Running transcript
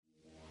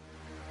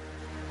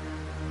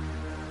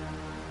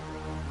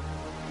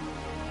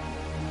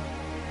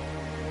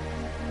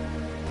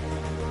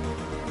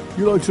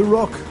You like to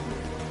rock,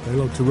 they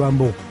like to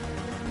ramble.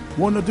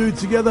 Want to do it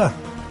together?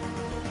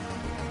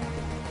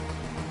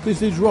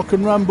 This is Rock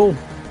and Ramble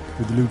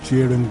with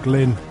Lucia and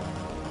Glenn.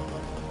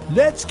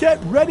 Let's get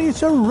ready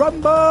to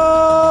rumble!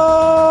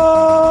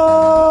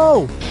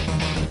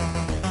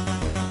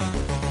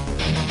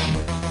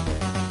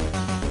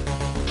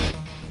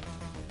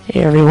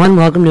 Hey everyone,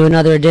 welcome to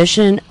another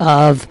edition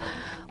of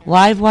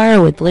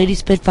Livewire with Lady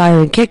Spitfire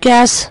and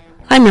Kickass.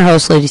 I'm your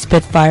host, Lady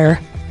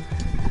Spitfire.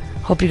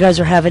 Hope you guys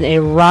are having a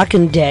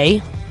rockin'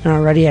 day. And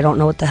already I don't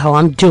know what the hell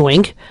I'm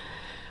doing.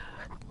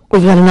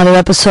 We've got another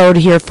episode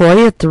here for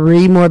you.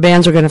 3 more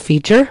bands we're going to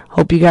feature.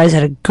 Hope you guys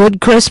had a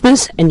good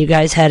Christmas and you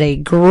guys had a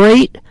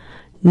great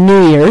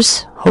New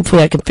Year's.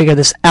 Hopefully I can figure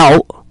this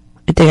out.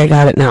 I think I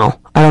got it now.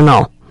 I don't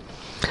know.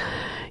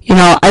 You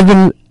know, I've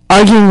been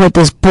arguing with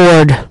this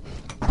board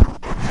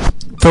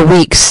for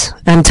weeks.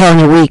 I'm telling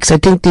you, weeks. I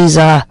think these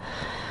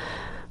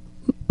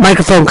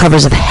microphone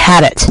covers have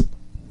had it.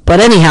 But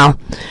anyhow,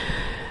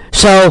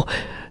 so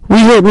we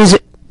hear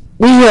music.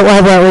 We here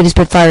at Live Lady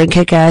Spitfire and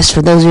Kickass,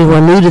 for those of you who are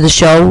new to the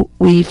show,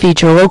 we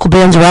feature local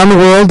bands around the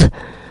world.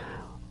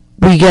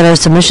 We get our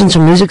submissions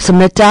from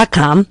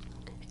MusicSubmit.com.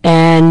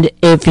 And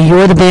if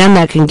you're the band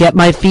that can get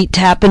my feet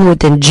tapping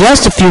within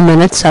just a few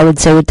minutes, I would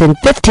say within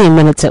 15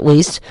 minutes at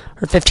least,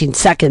 or 15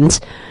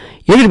 seconds,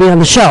 you're going to be on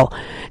the show.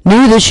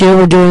 New this year,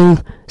 we're doing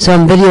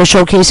some video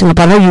showcasing up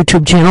on our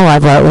YouTube channel,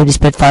 Live Lady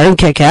Spitfire and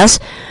Kickass.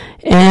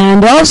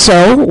 And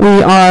also,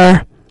 we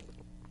are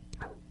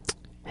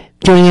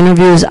doing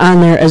interviews on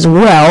there as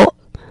well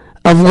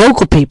of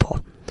local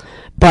people.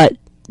 But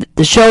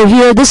the show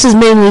here, this is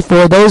mainly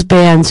for those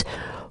bands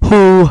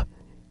who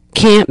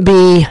can't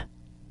be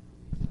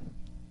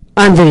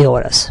on video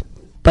with us.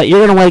 But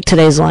you're going to like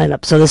today's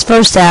lineup. So this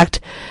first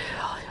act,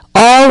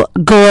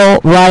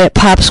 all-girl riot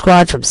pop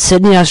squad from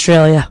Sydney,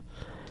 Australia.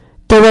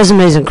 Their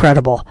resume is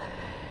incredible.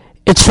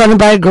 It's fronted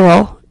by a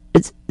girl.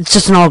 It's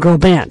just an all-girl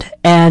band.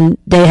 And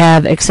they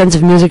have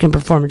extensive music and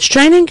performance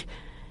training.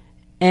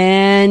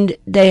 And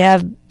they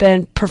have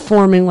been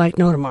performing like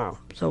no tomorrow.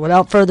 So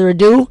without further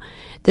ado,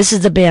 this is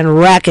the band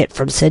Racket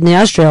from Sydney,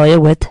 Australia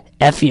with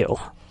FU.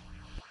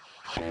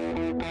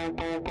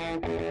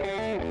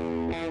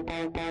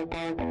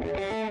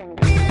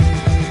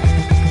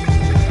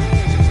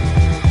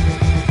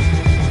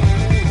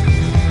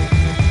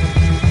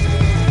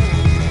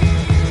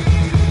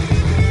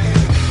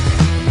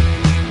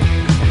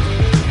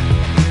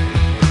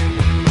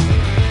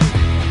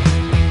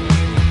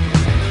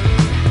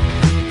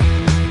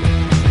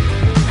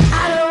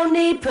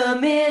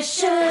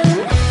 Permission. I'm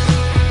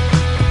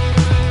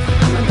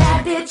a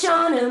bad bitch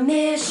on a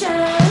mission.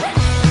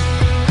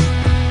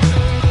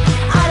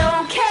 I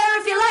don't care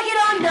if you like it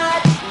or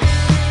not.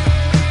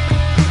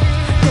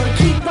 Gonna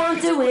keep on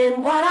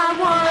doing what I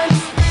want.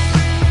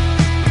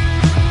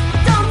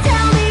 Don't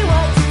tell me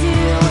what to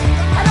do.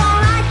 I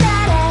don't like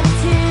that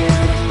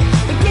attitude.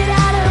 But get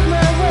out of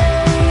my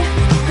way.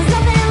 There's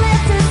nothing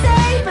left to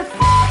say but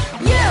fuck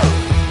you.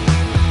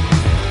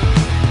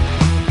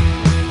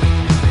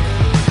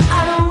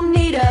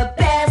 A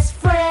best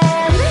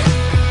friend.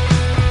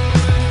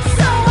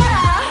 So what?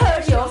 I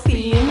heard your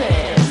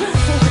feelings.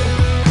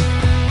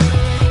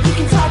 You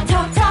can talk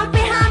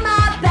behind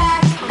my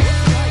back.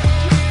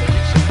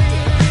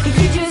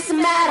 You're just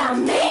mad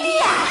I'm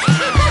maniac.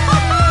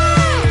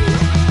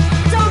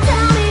 Don't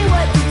tell me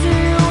what to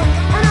do.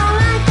 I don't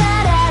like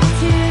that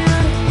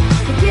attitude.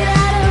 Get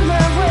out of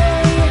my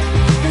way.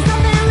 There's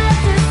nothing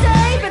left to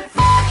say but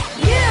fuck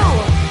you.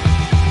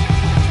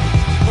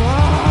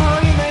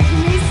 Oh, you make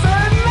me so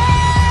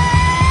mad.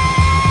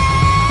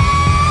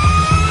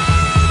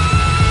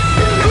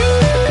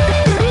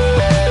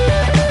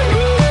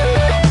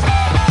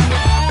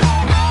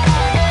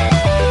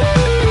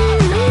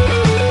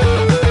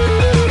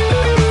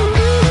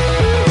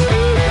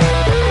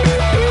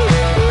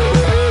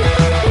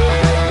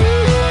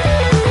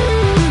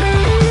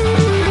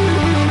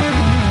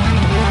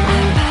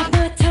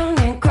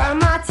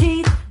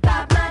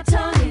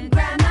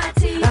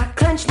 I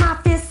clench my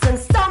fists and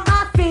stomp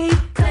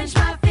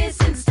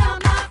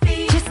my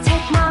feet. Just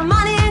take my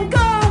money and go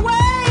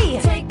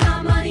away.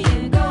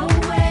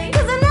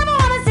 'Cause I never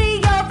wanna see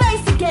your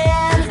face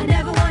again.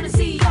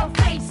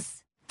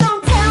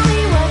 Don't tell me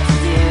what to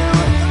do.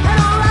 I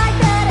don't like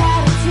that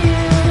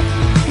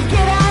attitude.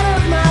 Get out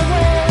of my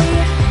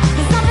way.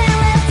 There's nothing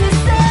left to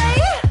say.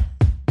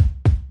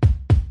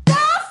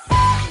 The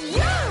fuck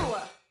you!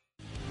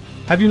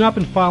 Have you not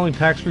been filing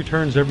tax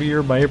returns every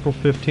year by April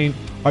 15th?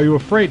 Are you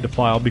afraid to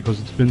file because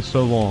it's been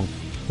so long?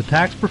 The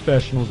tax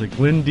professionals at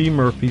Glenn D.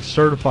 Murphy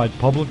Certified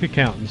Public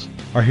Accountants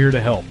are here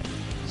to help,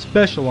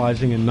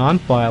 specializing in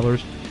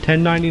non-filers,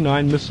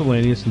 1099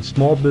 miscellaneous, and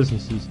small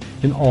businesses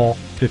in all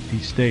 50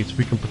 states.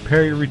 We can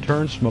prepare your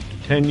returns from up to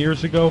 10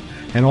 years ago,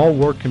 and all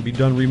work can be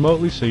done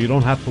remotely so you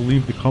don't have to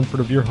leave the comfort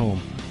of your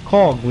home.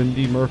 Call Glenn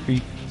D.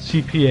 Murphy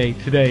CPA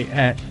today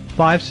at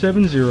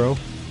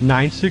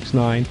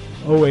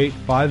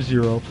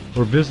 570-969-0850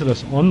 or visit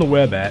us on the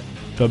web at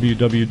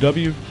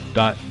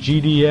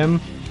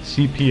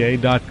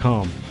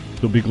www.gdmcpa.com.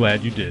 You'll be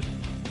glad you did.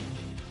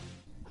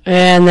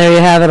 And there you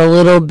have it, a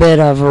little bit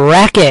of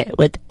Racket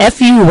with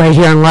FU right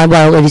here on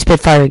Livewire, Lady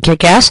Spitfire and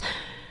Kick-Ass.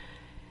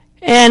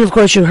 And, of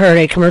course, you heard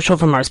a commercial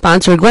from our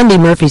sponsor, Glenn D.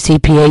 Murphy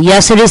CPA.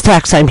 Yes, it is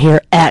tax time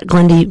here at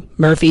Glenn D.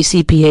 Murphy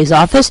CPA's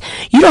office.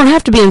 You don't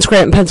have to be in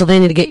Scranton,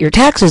 Pennsylvania to get your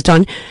taxes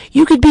done.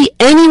 You could be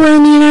anywhere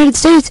in the United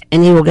States,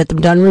 and he will get them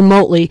done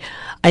remotely.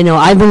 I know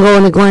I've been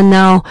going to Glenn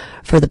now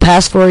for the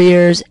past 4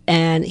 years,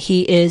 and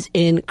he is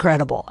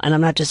incredible. And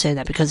I'm not just saying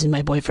that because he's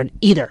my boyfriend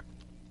either.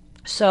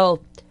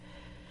 So,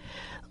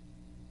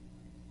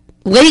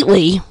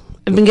 lately,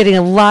 I've been getting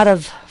a lot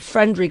of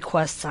friend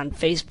requests on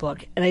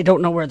Facebook, and I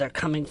don't know where they're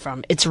coming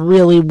from. It's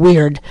really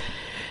weird.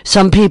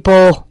 Some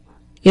people,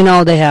 you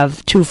know, they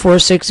have 2, 4,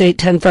 6, 8,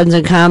 10 friends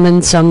in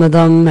common. Some of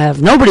them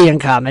have nobody in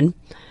common.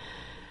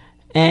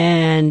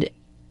 And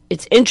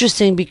it's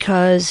interesting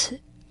because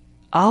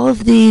all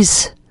of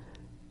these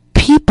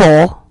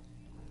people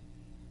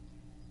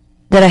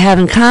that I have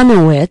in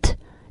common with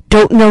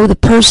don't know the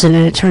person,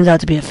 and it turns out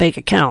to be a fake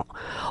account.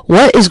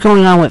 What is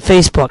going on with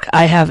Facebook?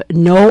 I have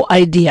no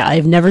idea.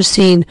 I've never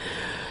seen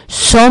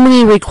so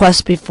many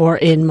requests before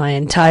in my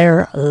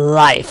entire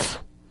life.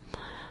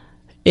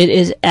 It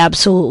is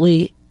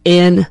absolutely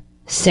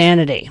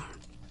insanity.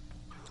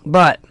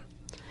 But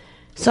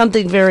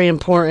something very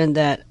important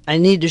that I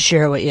need to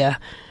share with you.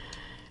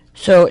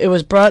 So it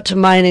was brought to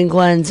mine and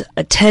Glenn's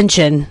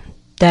attention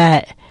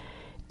that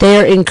they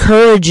are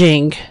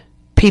encouraging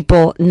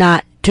people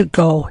not to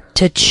go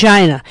to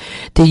China.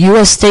 The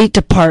U.S. State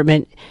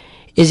Department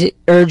is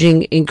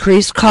urging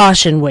increased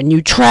caution when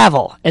you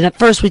travel. And at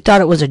first we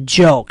thought it was a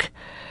joke,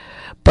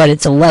 but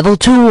it's a level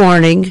 2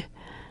 warning.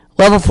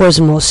 Level 4 is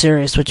the most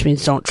serious, which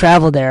means don't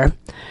travel there.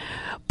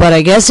 But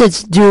I guess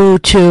it's due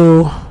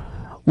to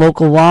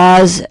local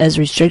laws as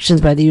restrictions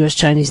by the U.S.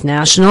 Chinese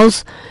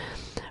nationals.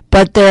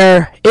 But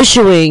they're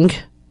issuing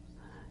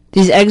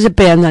these exit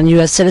bans on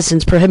U.S.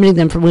 citizens, prohibiting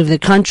them from leaving the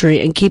country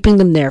and keeping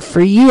them there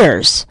for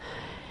years.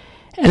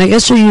 And I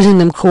guess they're using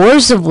them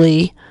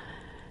coercively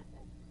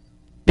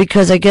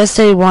because I guess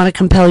they want to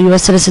compel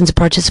U.S. citizens to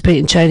participate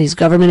in Chinese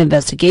government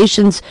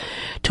investigations,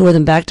 tour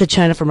them back to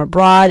China from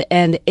abroad,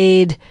 and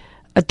aid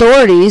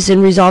authorities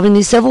in resolving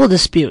these civil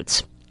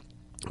disputes.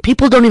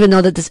 People don't even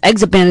know that this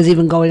exit ban is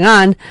even going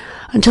on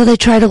until they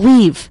try to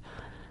leave.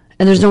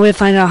 And there's no way of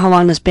finding out how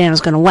long this ban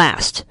is going to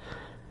last.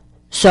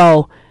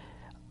 So,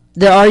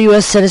 there are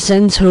U.S.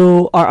 citizens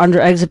who are under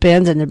exit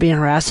bans and they're being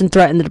harassed and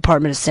threatened, the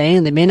department is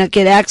saying. They may not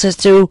get access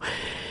to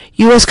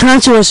U.S.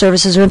 consular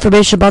services or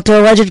information about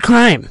their alleged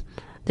crime.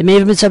 They may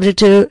have been subject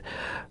to,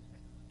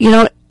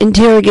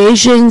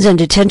 interrogations and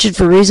detention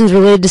for reasons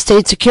related to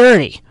state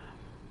security.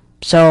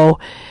 So,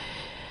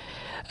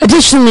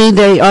 additionally,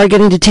 they are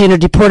getting detained or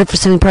deported for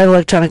sending private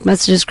electronic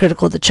messages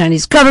critical of the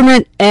Chinese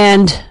government.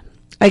 And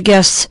I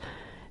guess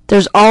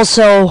there's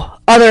also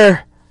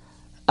other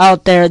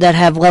out there that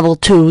have level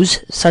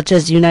 2s, such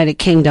as the United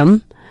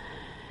Kingdom,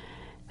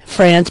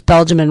 France,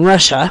 Belgium, and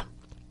Russia.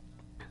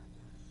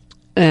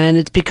 And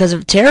it's because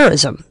of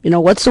terrorism.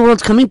 What's the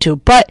world coming to?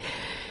 But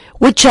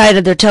with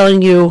China, they're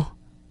telling you,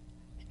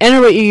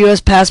 enter with your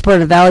U.S. passport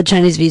and a valid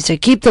Chinese visa,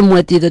 keep them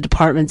with you, the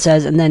department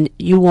says, and then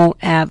you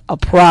won't have a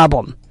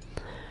problem.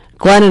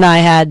 Glenn and I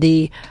had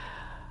the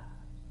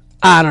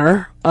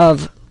honor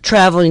of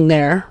traveling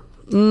there.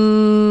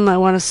 I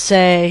want to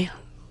say,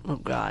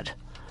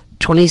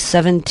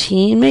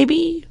 2017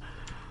 maybe?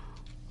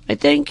 I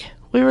think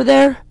we were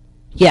there.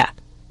 Yeah,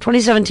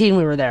 2017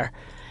 we were there.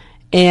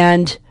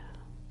 And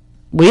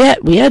we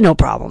had no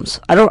problems.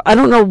 I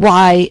don't know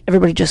why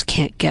everybody just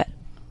can't get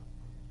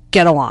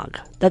along.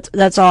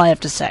 That's all I have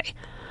to say.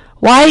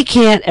 Why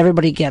can't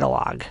everybody get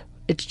along?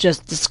 It's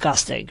just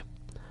disgusting.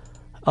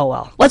 Oh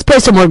well. Let's play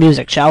some more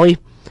music, shall we?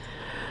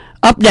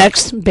 Up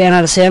next, band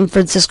out of San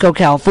Francisco,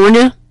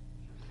 California.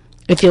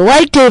 If you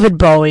like David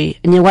Bowie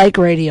and you like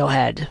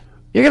Radiohead,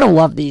 you're going to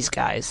love these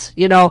guys.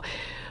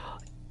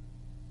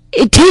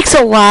 It takes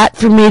a lot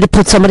for me to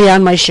put somebody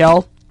on my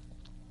show.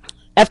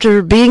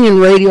 After being in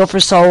radio for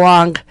so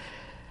long,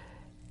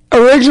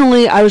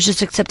 originally I was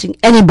just accepting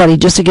anybody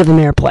just to give them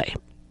airplay.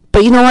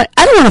 But you know what?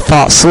 I don't want to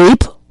fall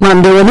asleep when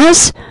I'm doing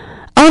this.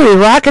 I want to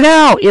be rocking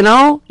out,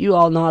 You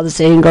all know how the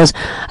saying goes.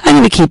 I'm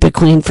going to keep it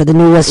clean for the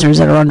new listeners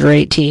that are under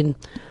 18.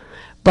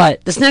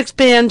 But this next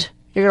band,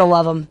 you're going to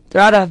love them.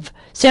 They're out of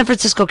San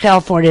Francisco,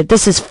 California.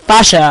 This is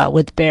Fasha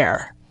with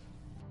Bear.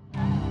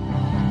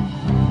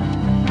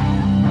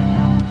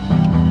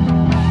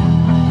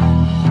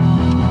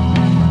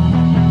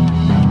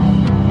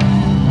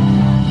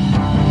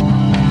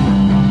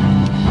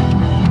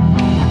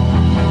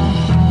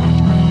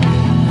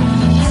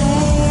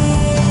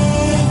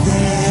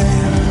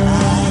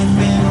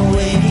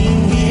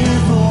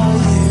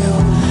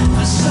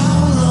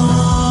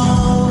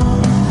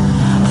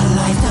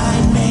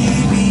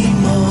 Maybe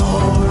more.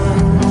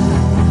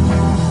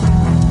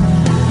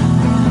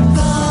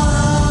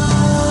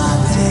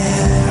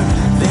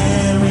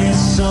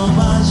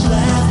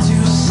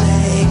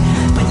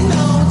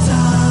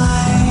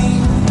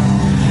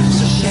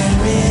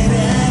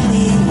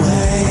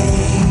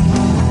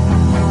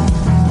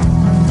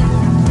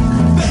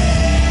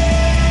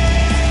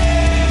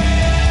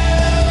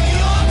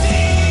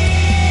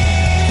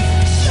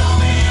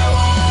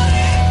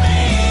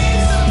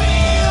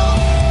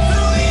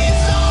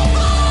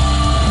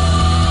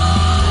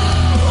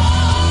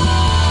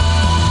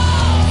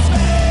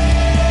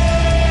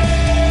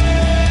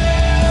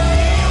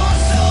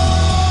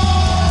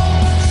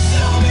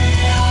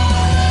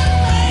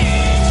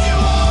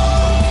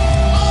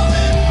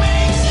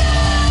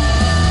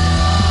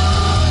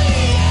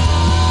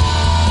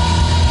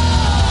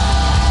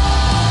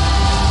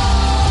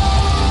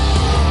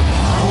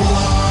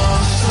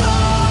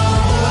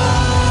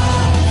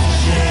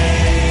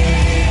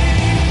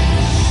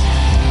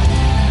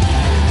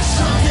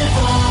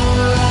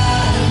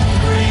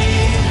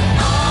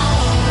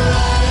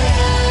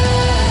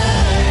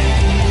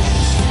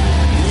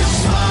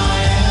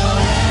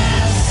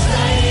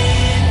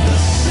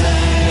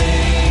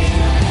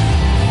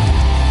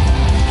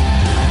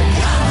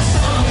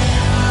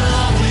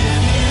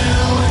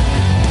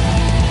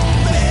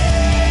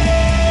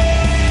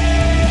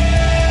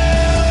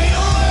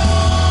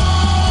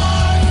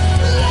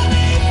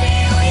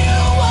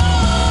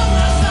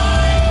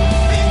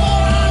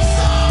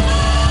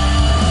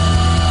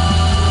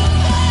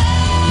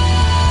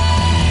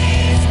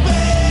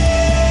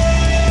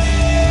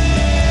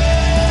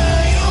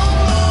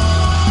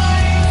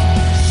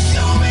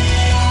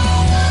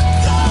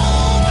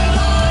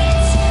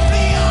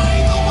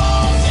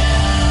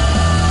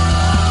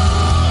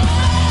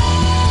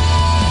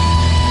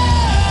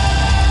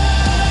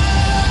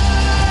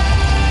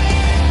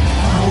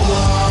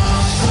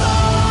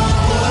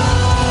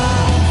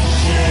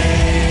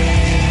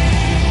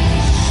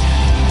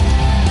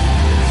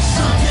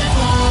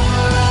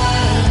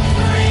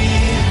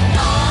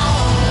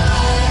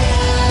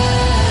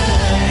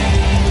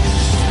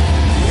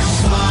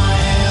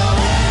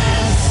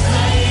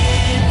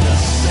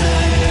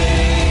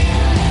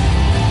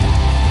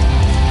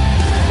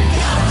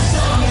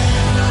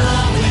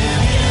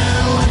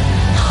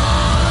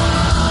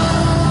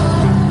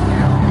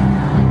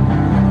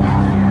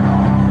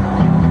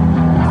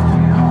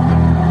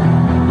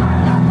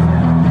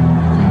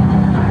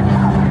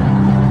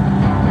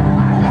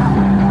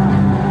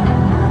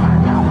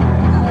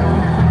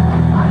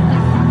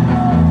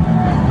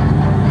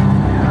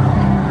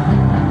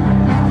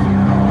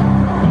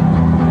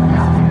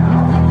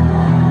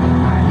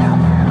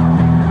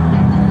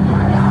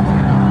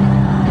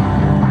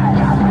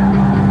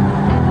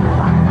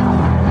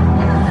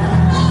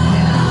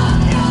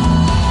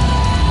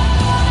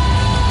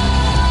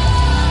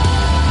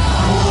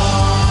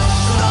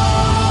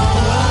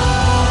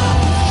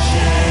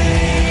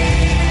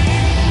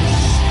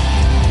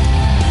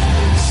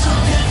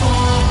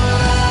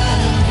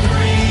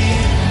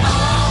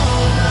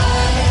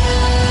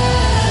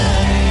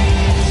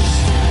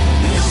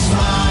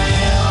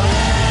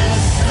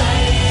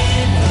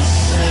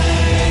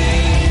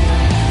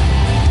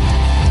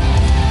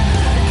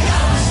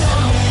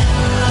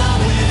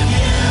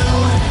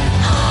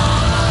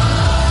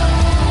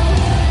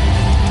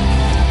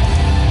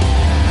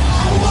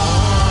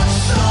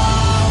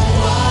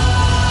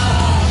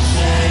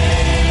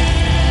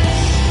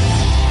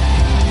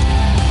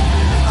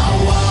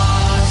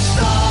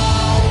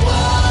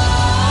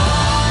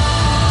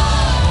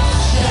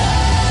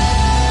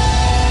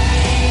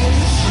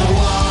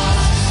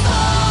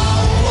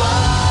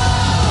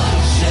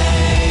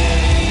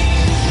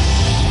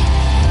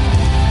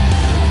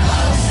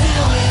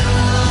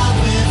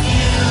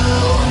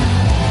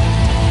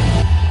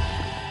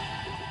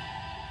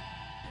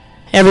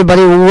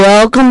 Everybody,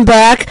 welcome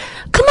back.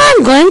 Come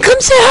on, Glenn, come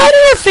say hi to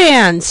your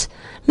fans.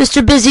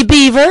 Mr. Busy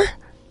Beaver.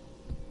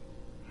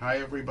 Hi,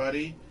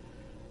 everybody.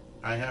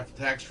 I have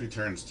tax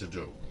returns to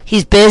do.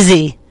 He's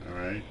busy. All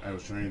right? I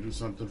was trying to do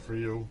something for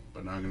you,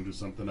 but now I'm going to do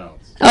something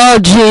else. Oh,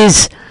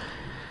 jeez.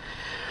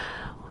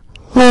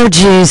 Oh,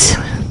 jeez.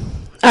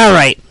 All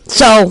right.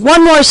 So,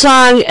 one more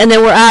song, and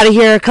then we're out of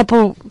here. A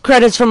couple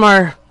credits from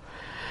our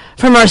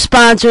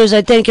sponsors.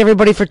 I thank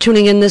everybody for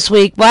tuning in this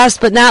week.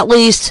 Last but not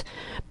least,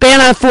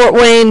 band out of Fort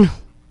Wayne.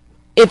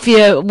 If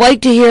you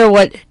like to hear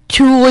what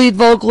two lead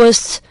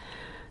vocalists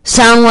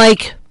sound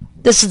like,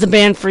 this is the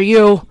band for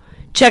you.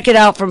 Check it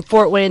out from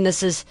Fort Wayne.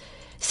 This is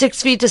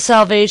 6 Feet to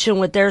Salvation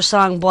with their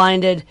song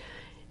Blinded.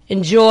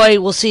 Enjoy.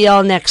 We'll see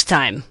y'all next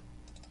time.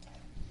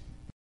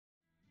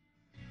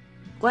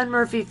 Glenn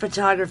Murphy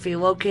Photography,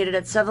 located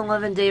at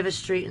 711 Davis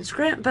Street in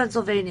Scranton,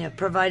 Pennsylvania,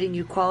 providing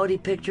you quality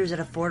pictures at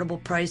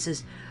affordable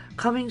prices.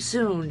 Coming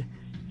soon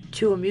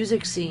to a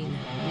music scene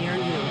near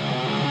you.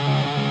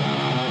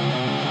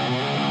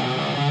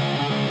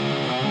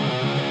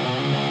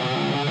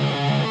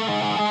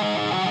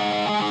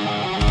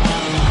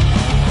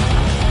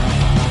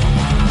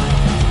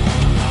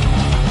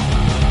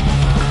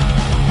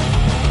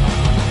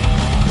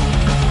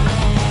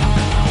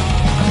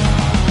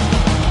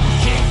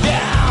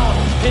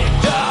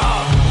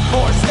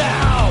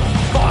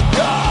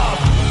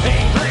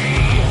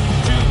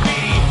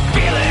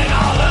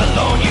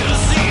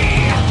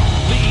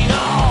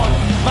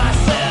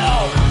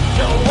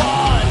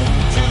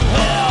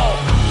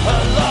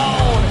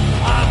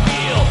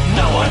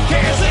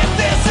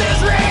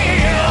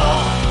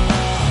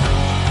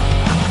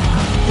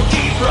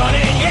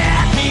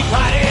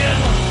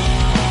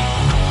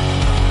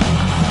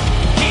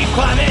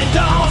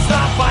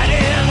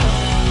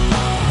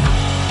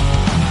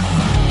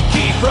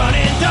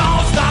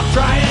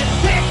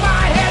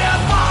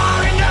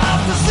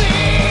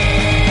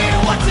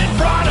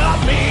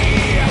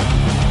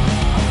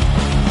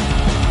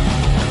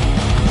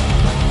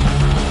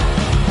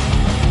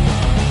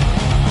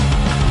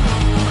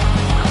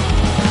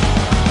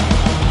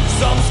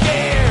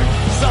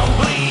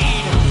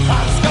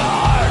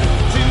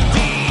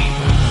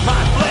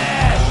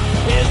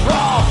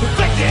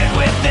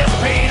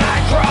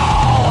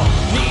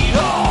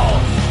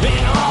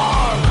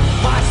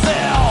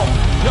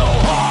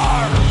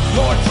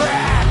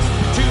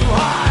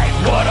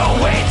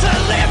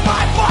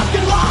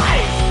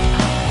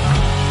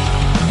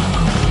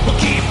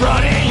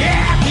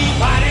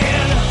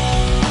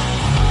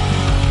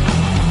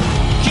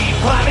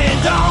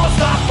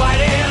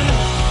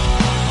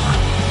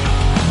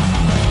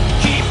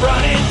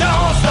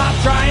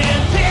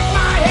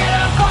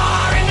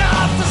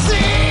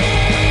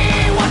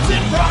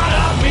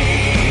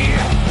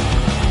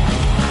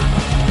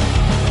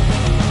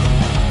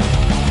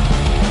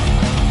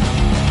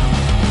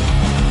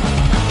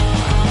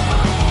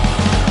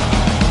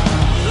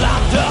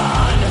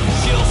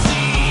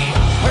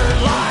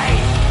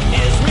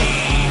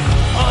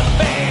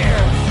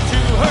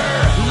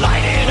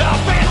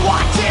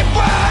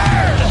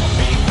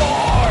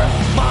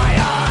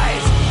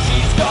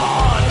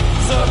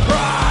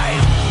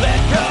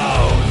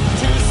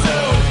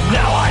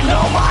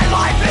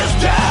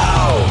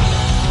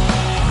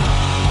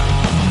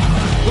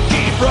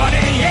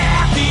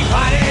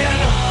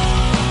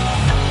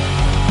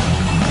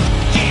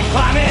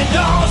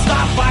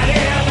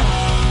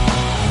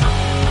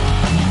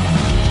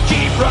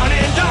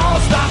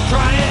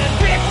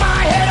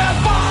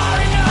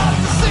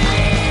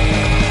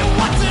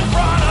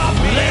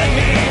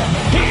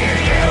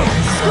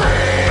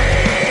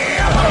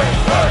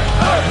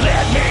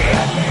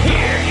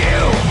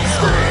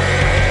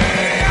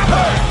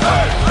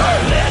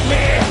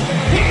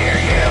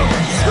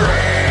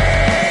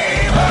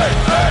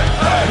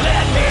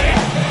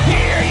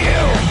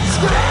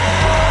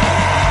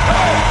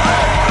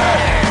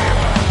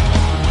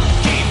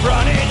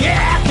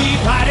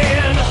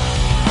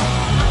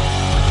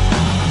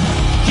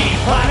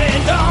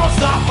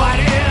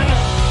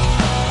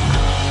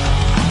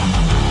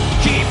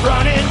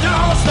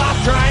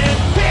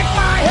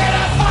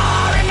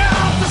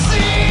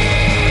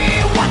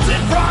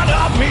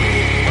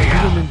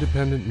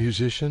 Independent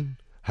musician?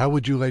 How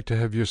would you like to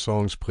have your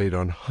songs played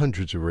on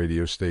hundreds of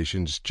radio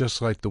stations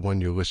just like the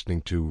one you're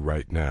listening to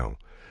right now?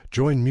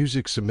 Join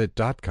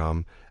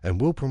MusicSubmit.com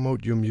and we'll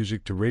promote your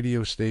music to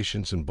radio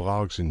stations and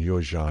blogs in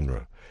your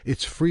genre.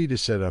 It's free to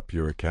set up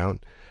your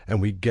account,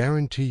 and we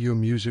guarantee your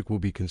music will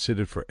be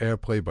considered for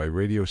airplay by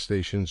radio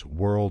stations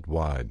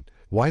worldwide.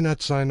 Why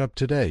not sign up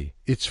today?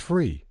 It's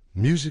free.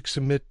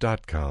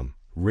 MusicSubmit.com.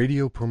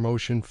 Radio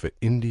promotion for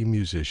indie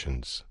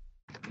musicians.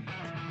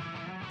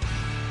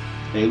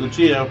 Hey,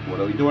 Lucia, what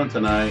are we doing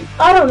tonight?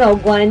 I don't know,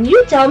 Glenn.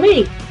 You tell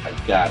me. I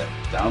got it.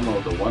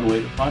 Download the One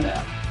Way to Fun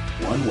app.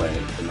 One Way,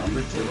 the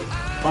number 2,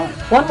 fun.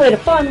 One Way to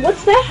Fun?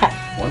 What's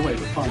that? One Way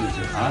to Fun is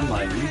an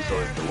online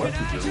resource for what to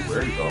do,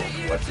 where to go,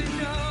 what to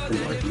eat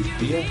in Northeast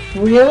PA.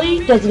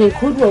 Really? Does it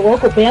include where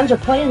local bands are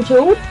playing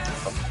too?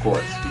 Of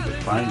course, you can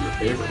find your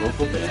favorite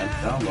local band,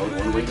 download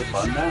One Way to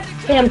Fun now.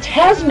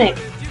 Fantasmic!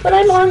 But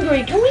I'm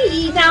hungry. Can we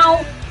eat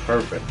now?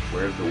 Perfect.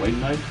 Where's the wing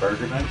night,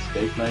 burger night,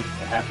 steak night,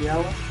 and happy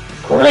hour?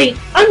 Great!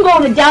 I'm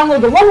going to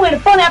download the One Way to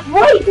Fun app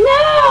right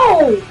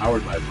now!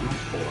 Powered by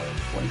Bruce Boy,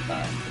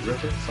 29.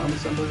 Terrific, some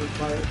assembly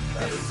required,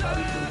 batteries not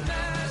included.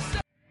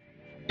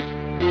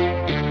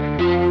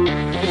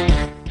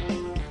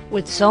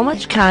 With so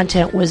much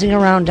content whizzing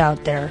around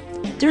out there,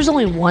 there's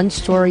only one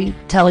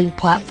storytelling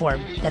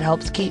platform that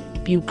helps keep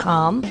you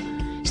calm,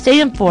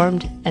 stay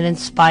informed, and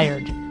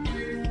inspired.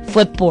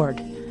 Flipboard.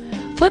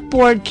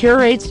 Flipboard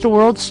curates the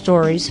world's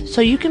stories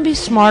so you can be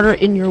smarter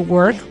in your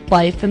work,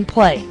 life, and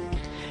play.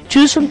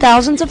 Choose from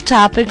thousands of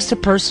topics to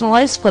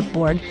personalize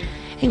Flipboard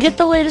and get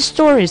the latest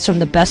stories from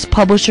the best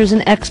publishers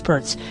and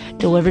experts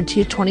delivered to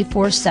you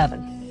 24/7.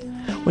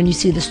 When you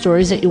see the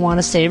stories that you want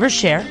to save or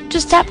share,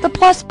 just tap the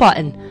plus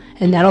button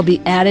and that'll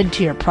be added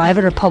to your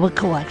private or public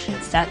collection.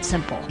 It's that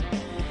simple.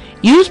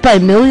 Used by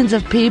millions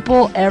of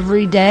people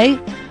every day,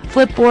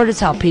 Flipboard is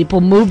how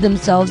people move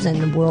themselves and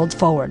the world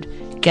forward.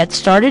 Get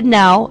started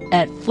now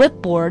at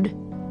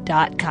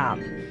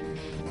flipboard.com.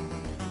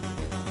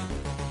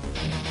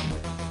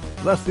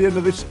 That's the end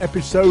of this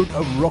episode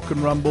of Rock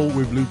and Ramble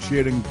with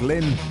Lucia and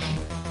Glenn.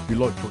 If you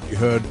liked what you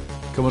heard,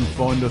 come and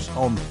find us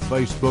on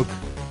Facebook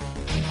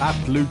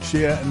at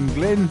Lucia and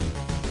Glenn.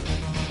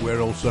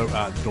 We're also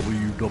at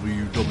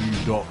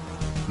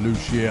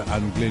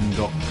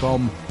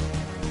www.luciaandglenn.com,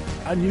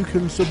 and you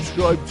can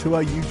subscribe to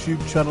our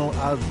YouTube channel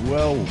as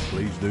well.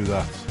 Please do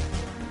that.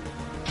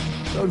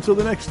 So until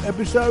the next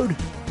episode,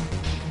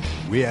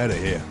 we out of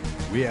here.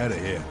 We out of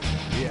here.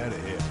 We out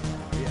of here.